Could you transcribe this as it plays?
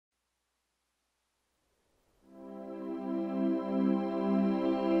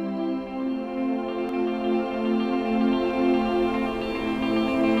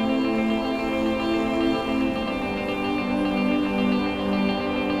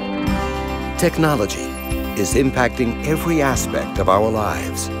Technology is impacting every aspect of our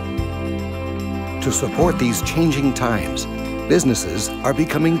lives. To support these changing times, businesses are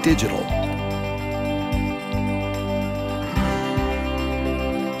becoming digital.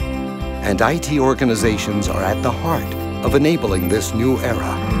 And IT organizations are at the heart of enabling this new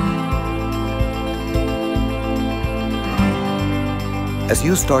era. As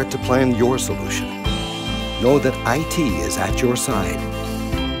you start to plan your solution, know that IT is at your side,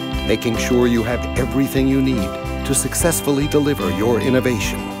 making sure you have everything you need to successfully deliver your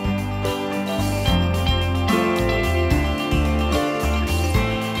innovation.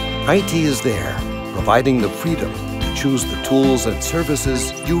 IT is there, providing the freedom to choose the tools and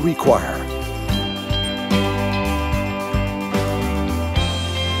services you require.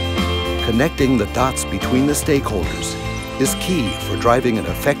 Connecting the dots between the stakeholders is key for driving an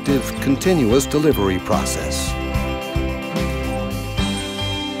effective, continuous delivery process.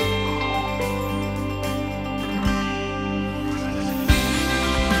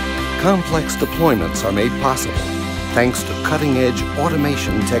 Complex deployments are made possible thanks to cutting-edge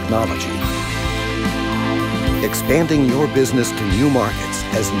automation technology. Expanding your business to new markets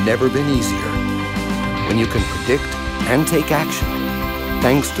has never been easier when you can predict and take action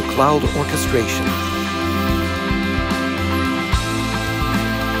thanks to cloud orchestration.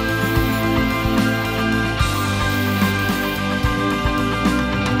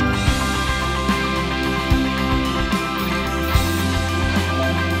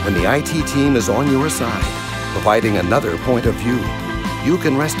 When the IT team is on your side, providing another point of view, you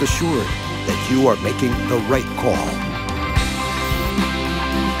can rest assured that you are making the right call.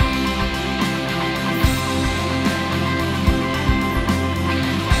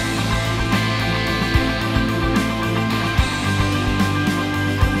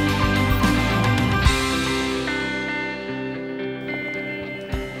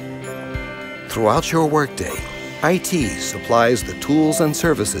 Throughout your workday, IT supplies the tools and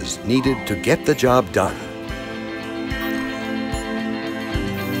services needed to get the job done.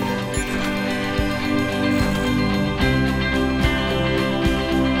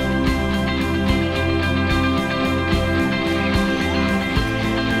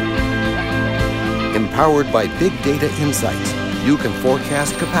 Empowered by big data insights, you can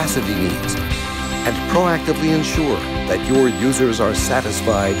forecast capacity needs and proactively ensure that your users are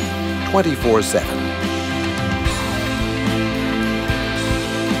satisfied 24/7.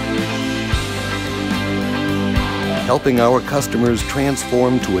 Helping our customers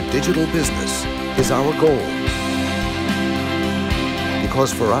transform to a digital business is our goal.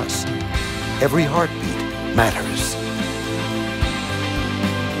 Because for us, every heartbeat matters.